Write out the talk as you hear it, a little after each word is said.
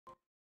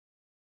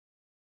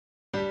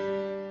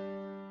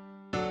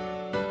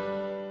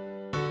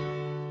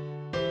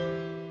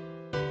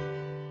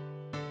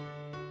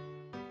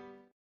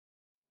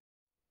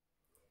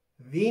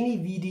veni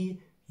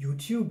vidi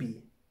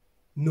YouTubi.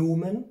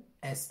 Nomen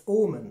est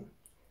omen.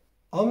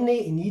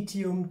 Omne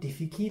initium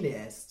difficile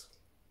est.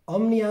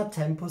 Omnia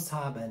tempus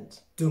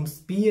habent. Dum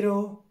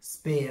spiro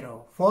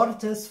spero.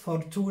 Fortes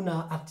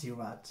fortuna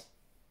adjuvat.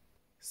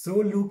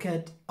 So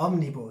lucet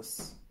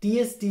omnibus.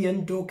 Dies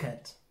diem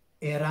docet.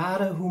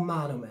 Errare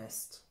humanum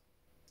est.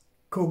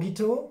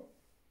 Cogito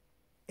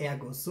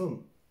ergo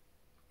sum.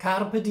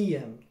 Carpe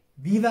diem.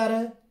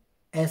 Vivere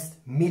est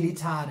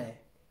militare.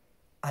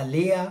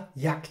 Alea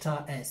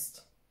jacta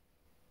est.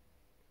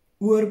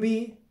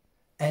 Urbi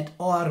et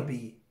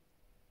orbi.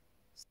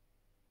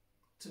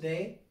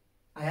 Today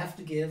I have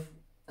to give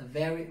a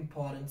very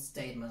important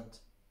statement.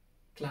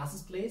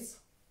 Glasses, please.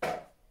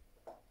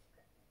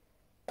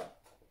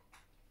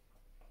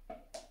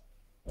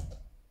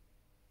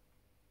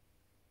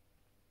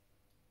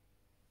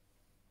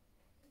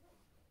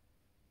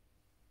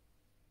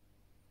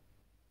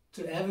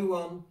 To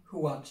everyone who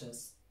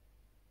watches.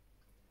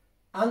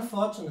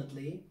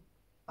 Unfortunately,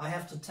 I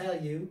have to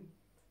tell you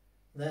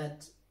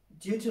that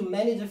due to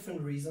many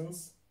different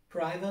reasons,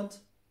 private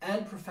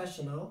and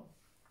professional,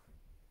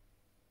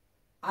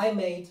 I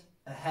made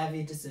a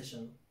heavy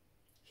decision.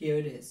 Here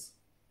it is.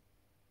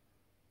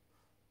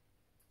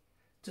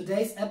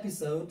 Today's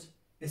episode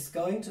is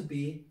going to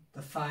be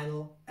the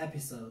final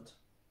episode.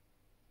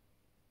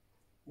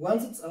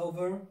 Once it's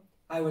over,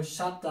 I will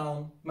shut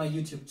down my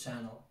YouTube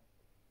channel.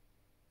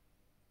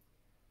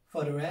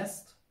 For the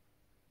rest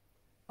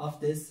of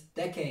this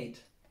decade.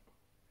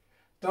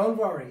 Don't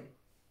worry,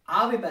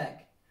 I'll be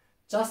back,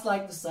 just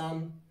like the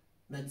sun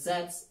that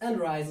sets and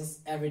rises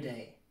every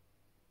day.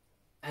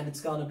 And it's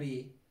gonna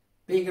be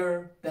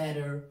bigger,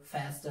 better,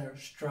 faster,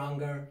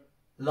 stronger,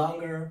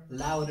 longer,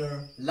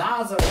 louder,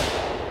 Larser!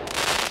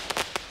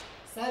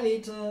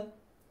 Salute!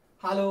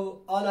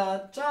 Hallo,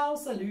 hola, ciao,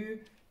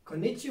 salut,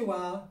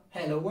 konnichiwa,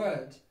 hello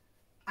world!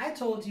 I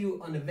told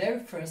you on the very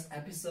first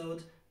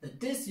episode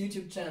that this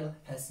YouTube channel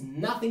has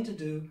nothing to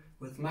do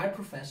with my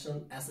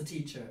profession as a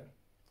teacher.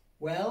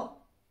 Well,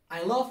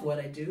 I love what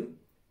I do,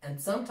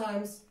 and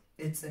sometimes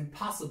it's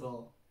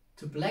impossible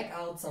to black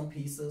out some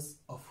pieces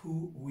of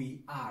who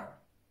we are.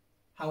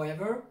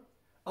 However,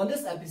 on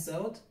this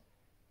episode,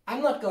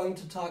 I'm not going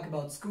to talk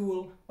about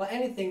school or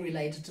anything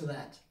related to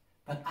that,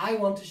 but I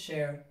want to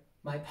share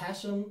my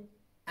passion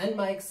and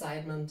my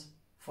excitement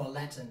for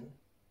Latin.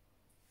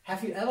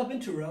 Have you ever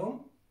been to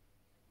Rome?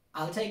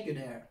 I'll take you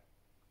there.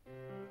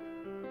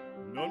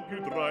 Non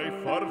più tra i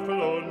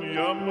farfalloni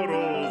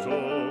amoroso,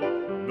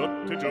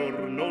 notte e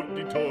giorno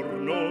di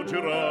torno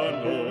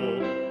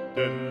girano,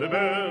 delle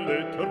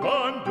belle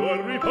turbando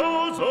al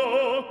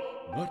riposo,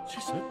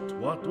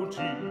 Narcisetto a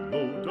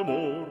dolcino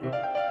d'amor.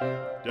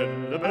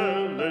 Delle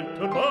belle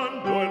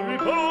turbando al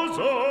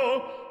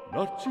riposo,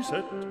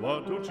 Narcisetto a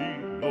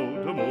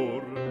dolcino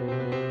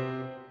d'amor.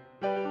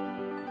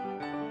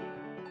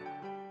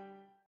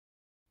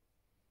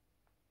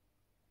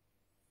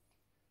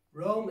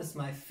 Rome is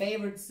my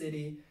favorite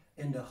city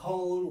in the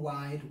whole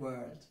wide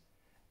world.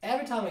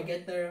 Every time I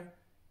get there,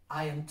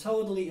 I am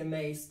totally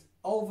amazed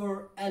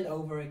over and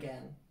over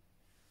again.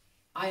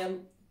 I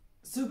am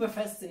super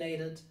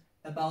fascinated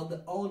about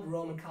the old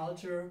Roman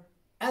culture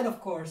and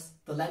of course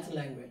the Latin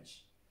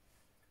language.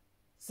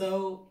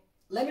 So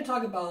let me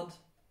talk about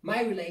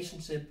my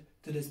relationship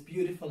to this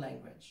beautiful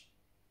language.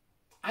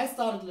 I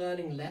started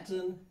learning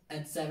Latin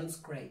at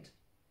 7th grade.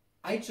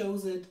 I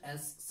chose it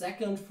as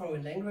second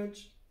foreign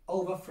language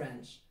over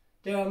French.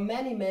 There are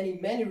many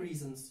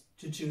reasons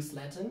to choose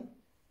Latin.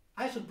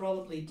 I should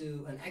probably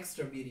do an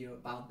extra video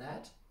about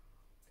that.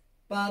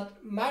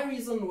 But my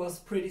reason was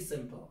pretty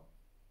simple.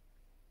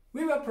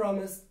 We were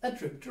promised a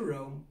trip to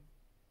Rome.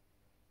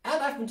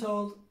 And I've been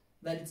told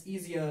that it's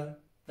easier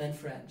than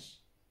French.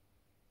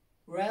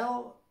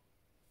 Well,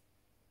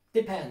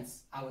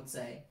 depends, I would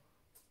say.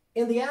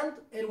 In the end,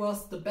 it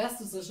was the best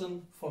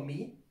decision for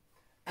me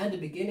and the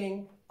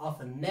beginning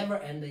of a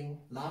never-ending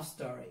love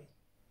story.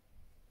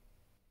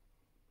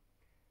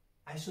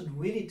 I should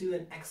really do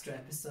an extra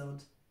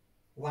episode.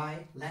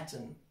 Why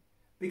Latin?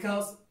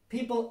 Because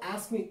people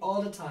ask me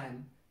all the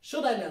time,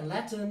 should I learn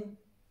Latin?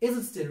 Is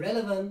it still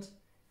relevant?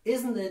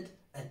 Isn't it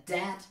a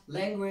dead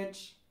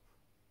language?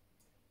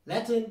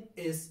 Latin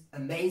is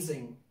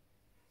amazing.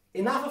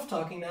 Enough of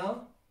talking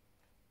now.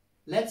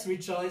 Let's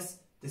rejoice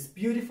this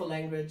beautiful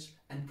language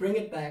and bring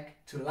it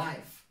back to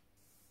life.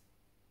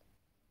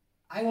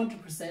 I want to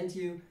present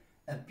you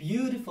a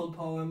beautiful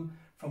poem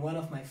from one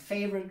of my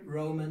favorite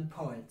Roman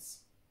poets,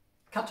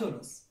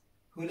 Catullus,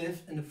 who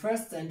lived in the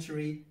 1st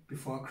century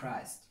before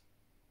Christ.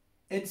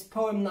 It's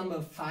poem number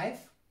 5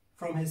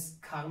 from his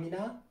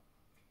Carmina,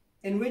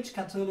 in which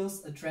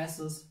Catullus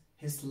addresses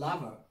his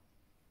lover,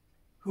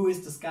 who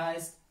is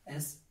disguised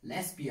as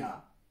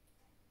Lesbia.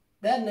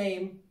 That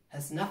name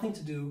has nothing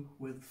to do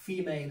with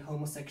female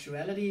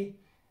homosexuality,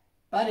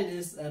 but it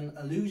is an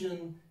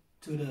allusion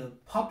to the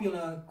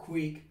popular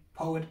Greek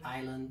poet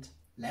island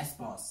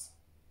Lesbos.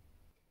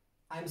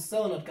 I'm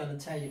so not gonna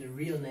tell you the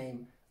real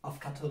name of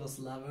Catullus'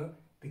 lover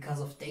because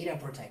of data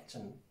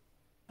protection,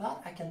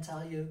 but I can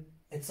tell you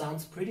it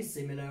sounds pretty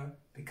similar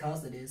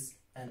because it is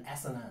and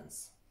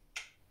assonance.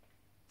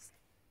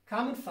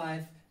 Carmen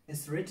 5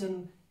 is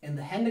written in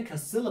the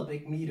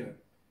hendecasyllabic meter.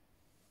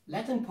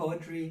 Latin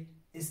poetry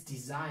is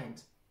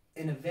designed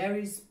in a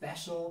very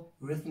special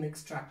rhythmic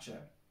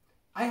structure.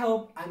 I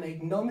hope I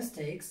make no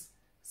mistakes,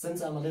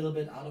 since I'm a little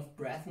bit out of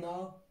breath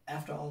now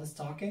after all this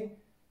talking.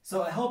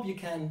 So I hope you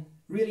can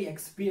really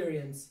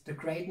experience the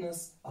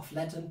greatness of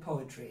Latin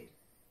poetry.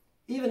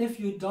 Even if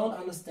you don't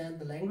understand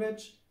the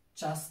language,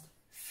 just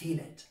feel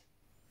it.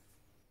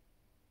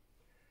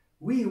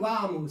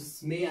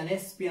 VIVAMVS mea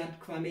lespiat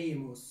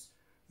quamemus,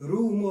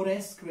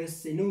 rumoresque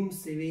senum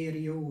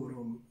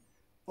severiorum,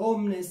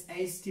 omnes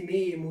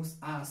estimemus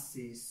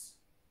assis.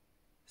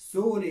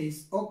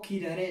 Solis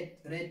occideret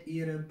ret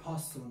ire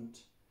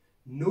possunt,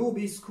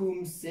 nobis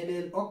cum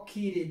semel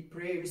occidit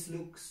brevis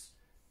lux,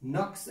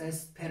 nox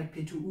est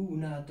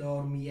perpetuuna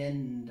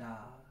dormienda.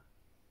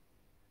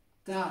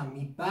 Da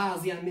mi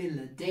basia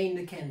mille dein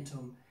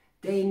decentum,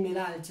 dein mil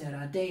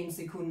altera, dein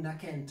secunda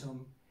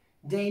centum,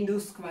 dein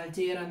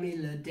dusqualtera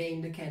mille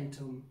dein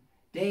decentum,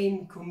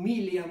 dein cum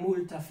milia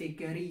multa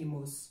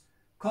fecerimus,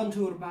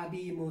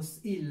 conturbabimus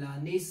illa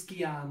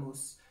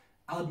nesciamus,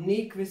 aut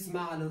nequis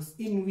malus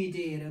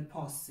invidere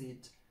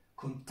possit,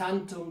 cum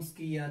tantum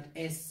sciat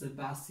esse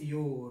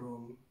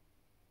bassiorum.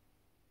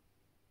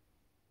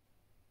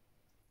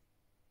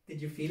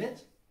 Did you feel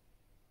it?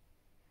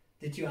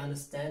 Did you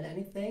understand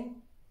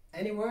anything?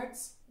 Any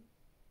words?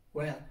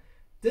 Well,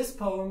 this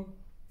poem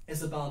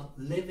is about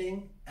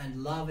living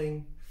and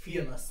loving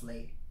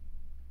fearlessly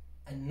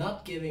and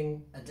not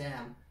giving a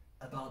damn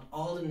about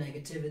all the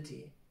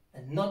negativity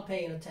and not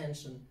paying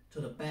attention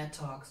to the bad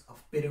talks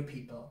of bitter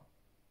people.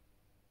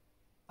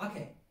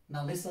 Okay,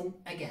 now listen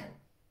again.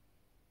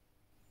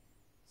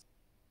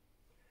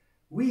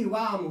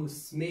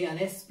 VIVAMVS mea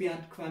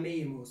lespiat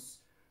quamemus,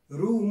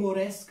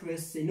 rumoresque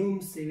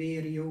senum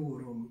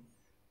severiorum,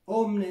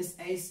 omnes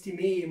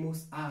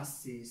estimemus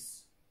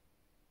assis.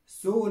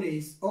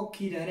 Solis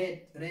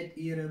occideret ret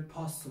ire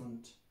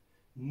possunt,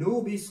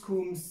 nobis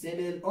cum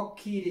semel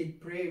occidit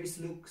brevis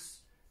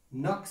lux,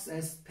 nox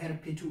est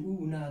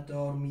perpetuuna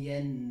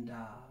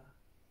dormienda.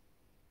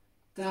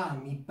 Da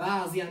mi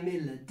basia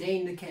mille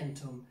dein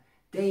decentum,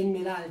 dein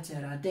mil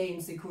altera,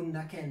 dein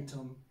secunda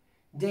centum,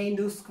 dein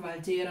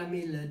dusqualtera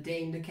mille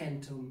dein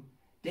decentum,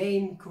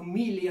 dein cum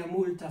milia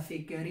multa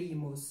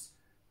fecerimus,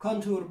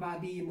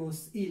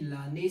 conturbabimus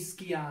illa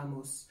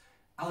nesciamus,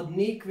 aut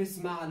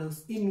nequis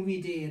malus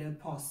invidere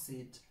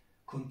possit,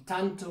 cum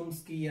tantum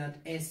sciat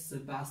esse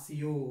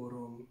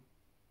bassiorum.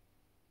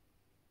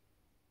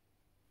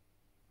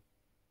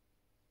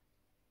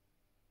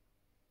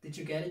 Did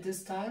you get it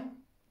this time?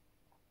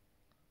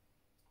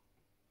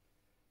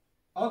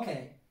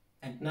 Okay,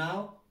 and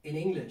now in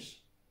English.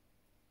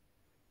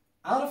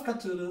 Out of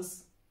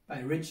Catullus by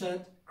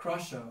Richard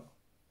Crashaw.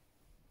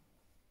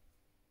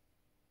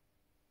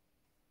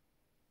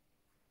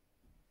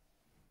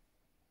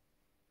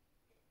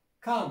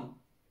 Come,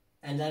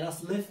 and let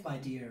us live, my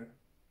dear.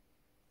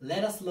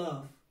 Let us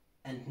love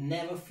and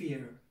never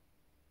fear.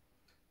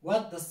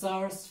 What the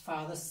Tsar's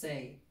father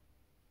say,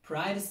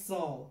 pride is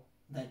soul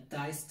that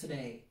dies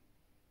today,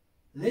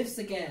 lives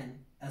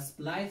again as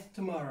blithe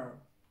tomorrow.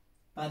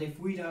 But if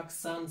we dark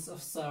sons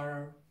of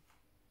sorrow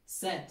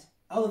set,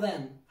 oh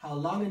then, how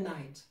long a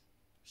night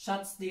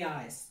shuts the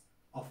eyes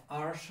of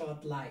our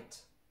short light.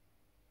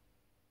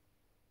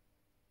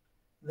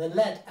 Then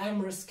let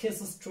amorous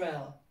kisses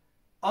dwell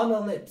on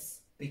our lips,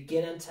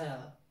 begin and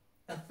tell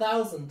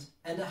 1,000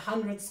 and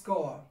 100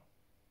 score,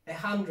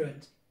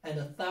 100 and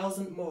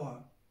 1,000 more,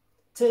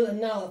 till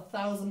another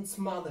 1,000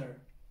 smother,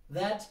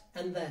 that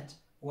and that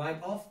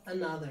wipe off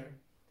another.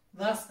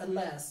 Thus at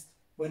last,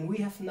 when we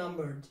have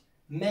numbered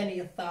many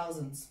a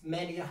thousands,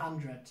 many a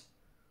hundred,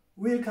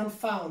 we'll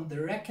confound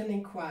the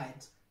reckoning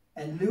quite,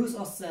 and lose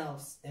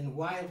ourselves in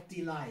wild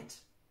delight,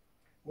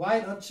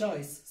 while our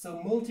joys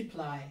so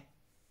multiply,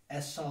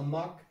 as shall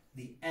mock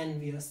the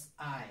envious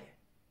eye.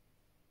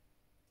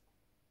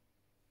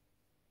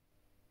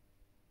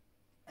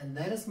 And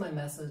that is my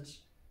message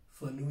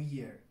for New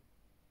Year.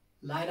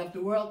 Light up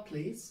the world,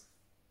 please.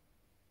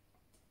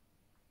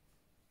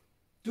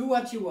 Do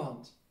what you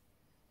want,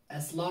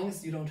 as long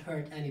as you don't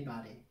hurt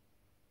anybody.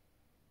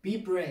 Be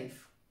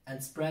brave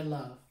and spread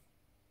love.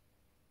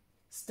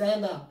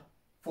 Stand up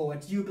for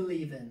what you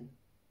believe in,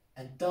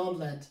 and don't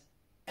let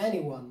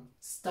anyone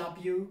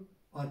stop you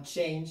or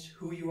change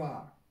who you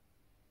are,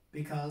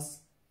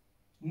 because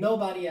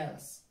nobody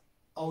else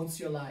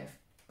owns your life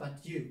but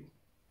you.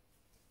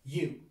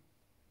 You.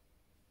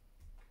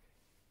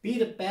 Be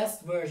the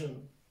best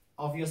version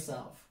of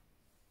yourself.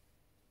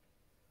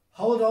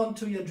 Hold on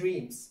to your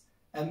dreams,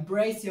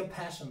 embrace your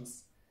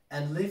passions,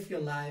 and live your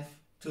life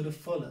to the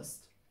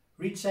fullest.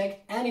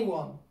 Reject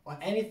anyone or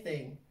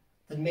anything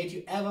that made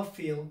you ever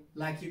feel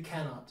like you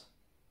cannot,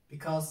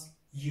 because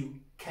you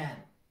can.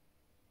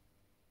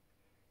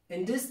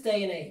 In this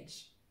day and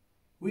age,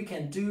 we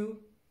can do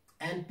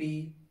and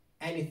be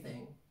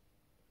anything.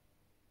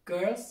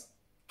 Girls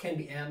can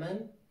be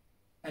airmen,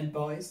 and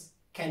boys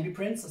can be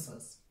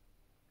princesses,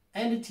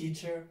 and a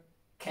teacher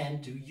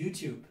can do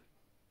YouTube.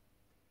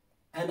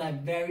 and I'm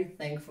very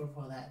thankful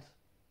for that.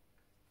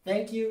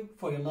 Thank you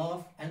for your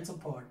love and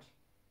support.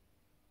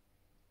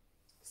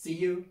 See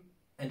you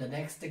in the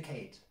next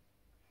decade.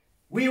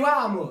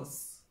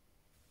 VIVAMVS!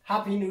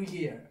 Happy New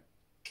Year!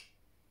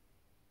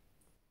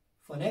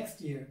 For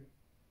next year,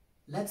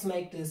 let's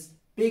make this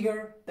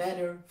bigger,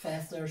 better,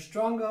 faster,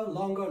 stronger,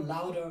 longer,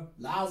 louder,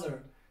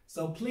 Larser.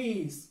 So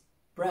please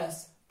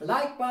press the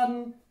like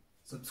button,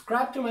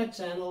 subscribe to my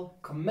channel,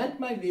 comment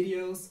my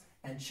videos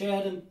and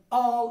share them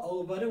all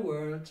over the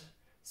world.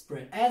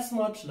 Spread as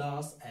much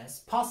Lars as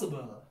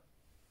possible.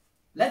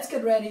 Let's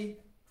get ready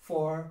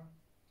for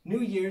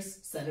New Year's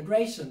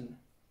celebration.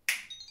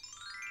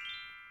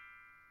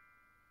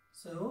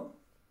 So,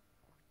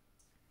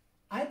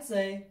 I'd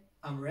say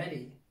I'm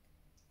ready.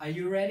 Are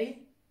you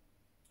ready?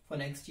 For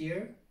next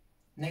year?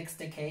 Next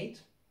decade?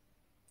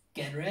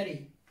 Get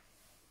ready!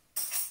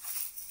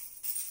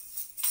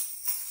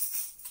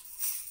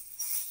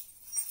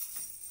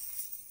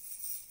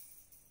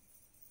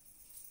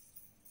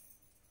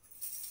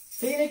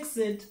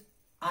 Felixit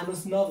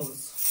Annus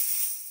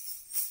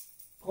Novus.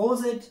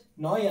 Prosit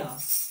Neujahr.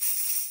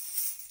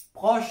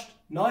 Prost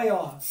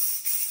Neujahr.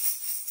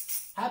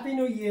 Happy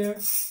New Year.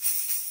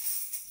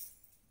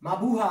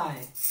 Mabuhay.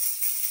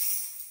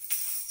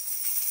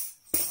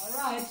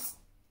 Alright,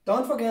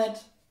 don't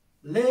forget,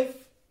 live,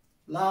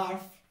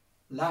 laugh,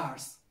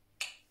 Lars.